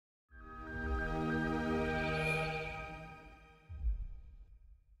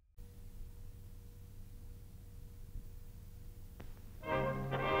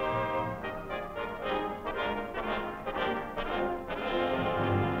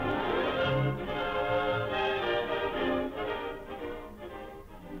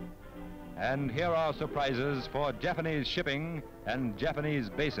And here are surprises for Japanese shipping and Japanese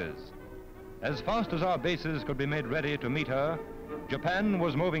bases. As fast as our bases could be made ready to meet her, Japan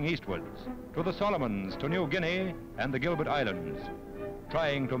was moving eastwards, to the Solomons, to New Guinea and the Gilbert Islands,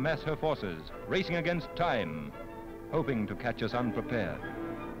 trying to mass her forces, racing against time, hoping to catch us unprepared.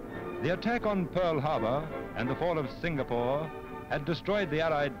 The attack on Pearl Harbor and the fall of Singapore had destroyed the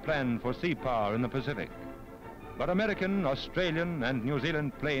Allied plan for sea power in the Pacific. But American, Australian and New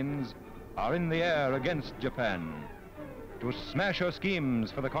Zealand planes are in the air against Japan to smash her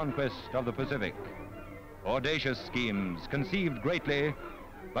schemes for the conquest of the Pacific. Audacious schemes conceived greatly,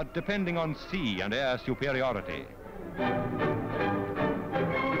 but depending on sea and air superiority.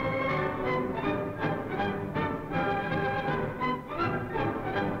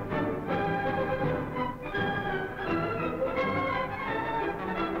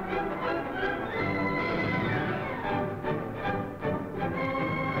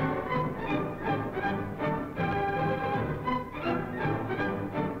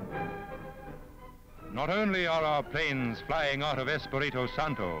 Not only are our planes flying out of Espirito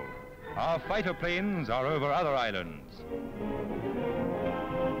Santo, our fighter planes are over other islands.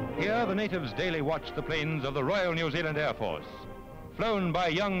 Here the natives daily watch the planes of the Royal New Zealand Air Force, flown by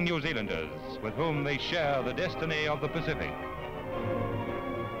young New Zealanders with whom they share the destiny of the Pacific.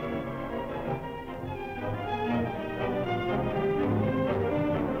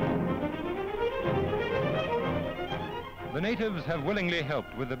 The natives have willingly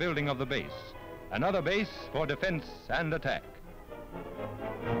helped with the building of the base, another base for defense and attack.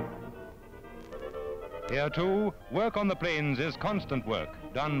 Here too, work on the plains is constant work,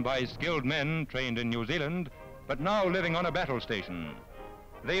 done by skilled men trained in New Zealand, but now living on a battle station.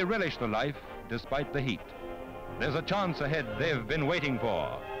 They relish the life despite the heat. There's a chance ahead they've been waiting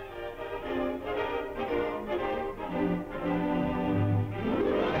for.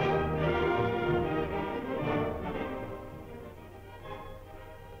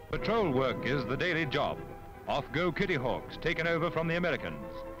 Patrol work is the daily job. Off go Kitty Hawks, taken over from the Americans.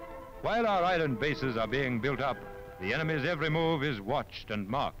 While our island bases are being built up, the enemy's every move is watched and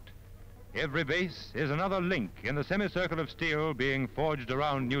marked. Every base is another link in the semicircle of steel being forged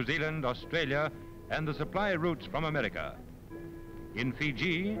around New Zealand, Australia, and the supply routes from America. In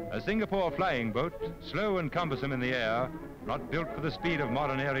Fiji, a Singapore flying boat, slow and cumbersome in the air, not built for the speed of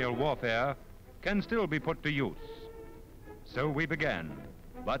modern aerial warfare, can still be put to use. So we began.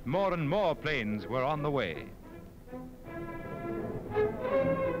 But more and more planes were on the way.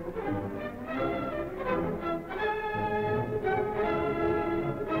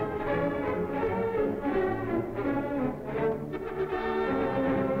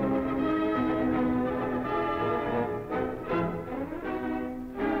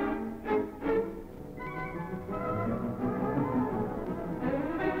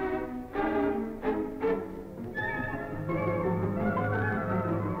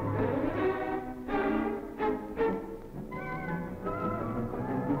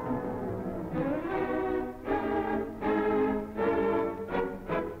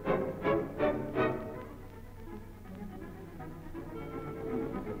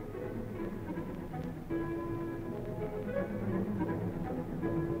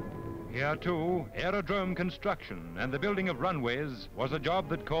 Here too, aerodrome construction and the building of runways was a job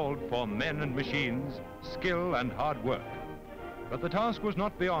that called for men and machines, skill and hard work. But the task was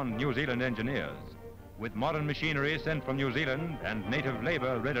not beyond New Zealand engineers. With modern machinery sent from New Zealand and native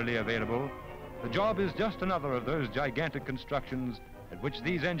labor readily available, the job is just another of those gigantic constructions at which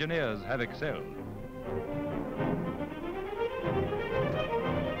these engineers have excelled.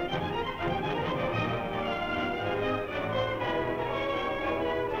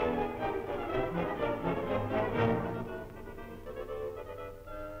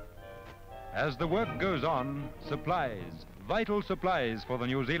 As the work goes on, supplies, vital supplies for the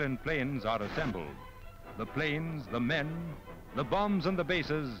New Zealand planes are assembled. The planes, the men, the bombs and the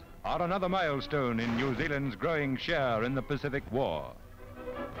bases are another milestone in New Zealand's growing share in the Pacific War.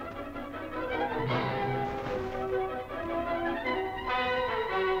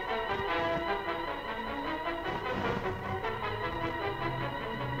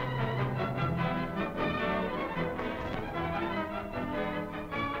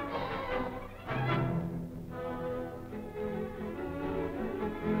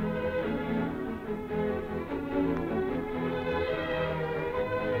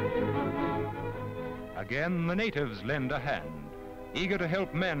 Again, the natives lend a hand, eager to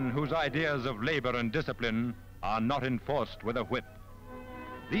help men whose ideas of labor and discipline are not enforced with a whip.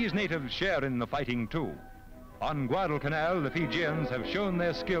 These natives share in the fighting too. On Guadalcanal, the Fijians have shown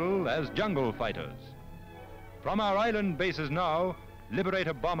their skill as jungle fighters. From our island bases now,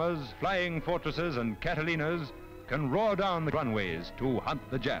 Liberator bombers, flying fortresses, and Catalinas can roar down the runways to hunt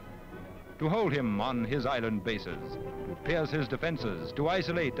the Jap, to hold him on his island bases, to pierce his defenses, to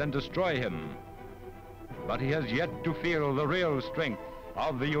isolate and destroy him. But he has yet to feel the real strength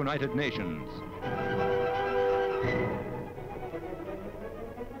of the United Nations.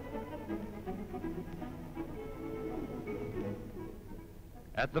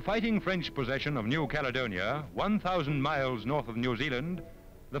 At the fighting French possession of New Caledonia, 1,000 miles north of New Zealand,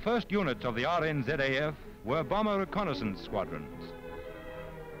 the first units of the RNZAF were bomber reconnaissance squadrons.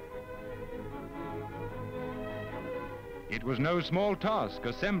 It was no small task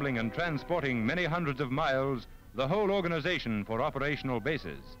assembling and transporting many hundreds of miles the whole organization for operational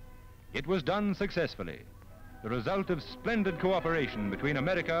bases. It was done successfully, the result of splendid cooperation between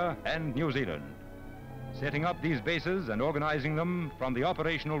America and New Zealand. Setting up these bases and organizing them from the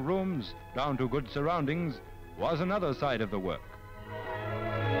operational rooms down to good surroundings was another side of the work.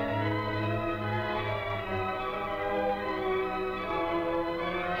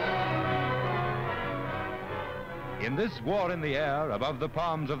 In this war in the air above the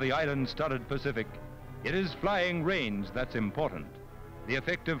palms of the island-studded Pacific, it is flying range that's important, the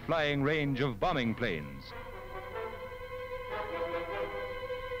effective flying range of bombing planes.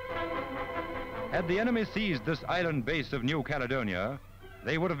 Had the enemy seized this island base of New Caledonia,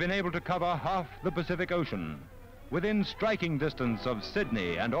 they would have been able to cover half the Pacific Ocean, within striking distance of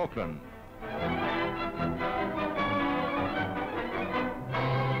Sydney and Auckland.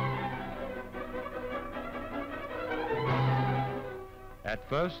 At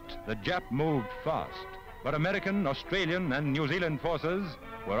first, the Jap moved fast, but American, Australian, and New Zealand forces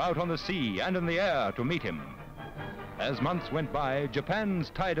were out on the sea and in the air to meet him. As months went by, Japan's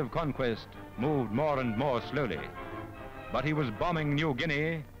tide of conquest moved more and more slowly. But he was bombing New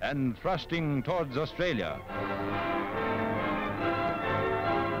Guinea and thrusting towards Australia.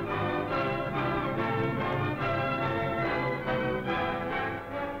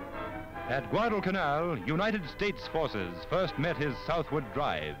 At Guadalcanal, United States forces first met his southward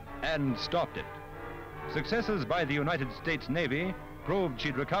drive and stopped it. Successes by the United States Navy proved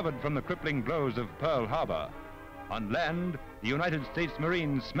she'd recovered from the crippling blows of Pearl Harbor. On land, the United States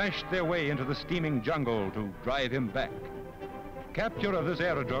Marines smashed their way into the steaming jungle to drive him back. Capture of this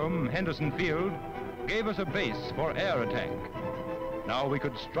aerodrome, Henderson Field, gave us a base for air attack. Now we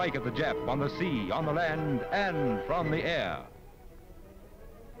could strike at the Jap on the sea, on the land, and from the air.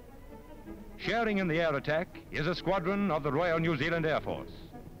 Sharing in the air attack is a squadron of the Royal New Zealand Air Force.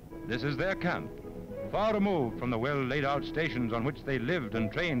 This is their camp, far removed from the well-laid-out stations on which they lived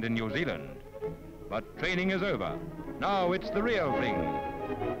and trained in New Zealand. But training is over. Now it's the real thing.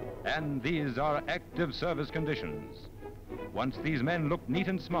 And these are active service conditions. Once these men looked neat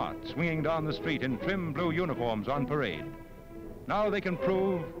and smart, swinging down the street in trim blue uniforms on parade. Now they can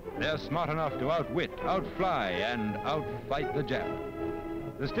prove they're smart enough to outwit, outfly, and outfight the Jap.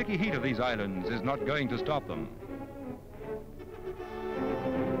 The sticky heat of these islands is not going to stop them.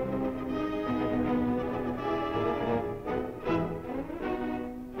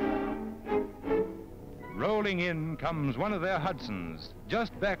 Rolling in comes one of their Hudsons,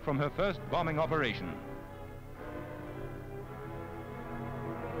 just back from her first bombing operation.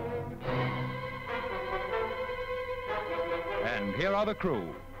 And here are the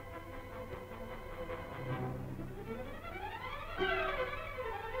crew.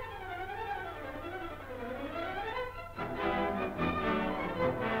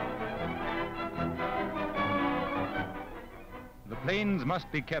 The planes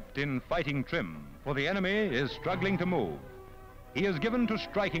must be kept in fighting trim, for the enemy is struggling to move. He is given to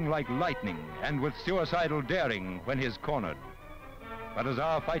striking like lightning and with suicidal daring when he's cornered. But as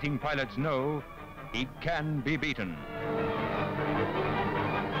our fighting pilots know, he can be beaten.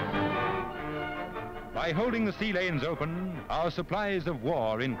 By holding the sea lanes open, our supplies of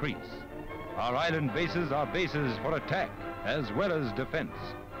war increase. Our island bases are bases for attack as well as defense.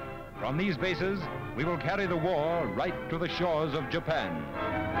 From these bases, we will carry the war right to the shores of Japan.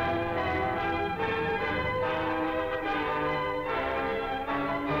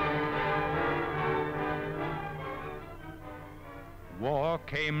 War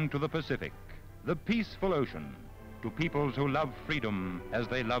came to the Pacific, the peaceful ocean, to peoples who love freedom as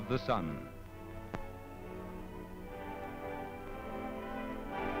they love the sun.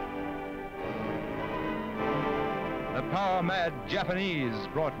 The power-mad Japanese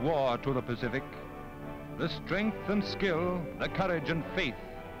brought war to the Pacific. The strength and skill, the courage and faith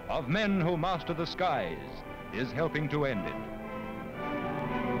of men who master the skies is helping to end it.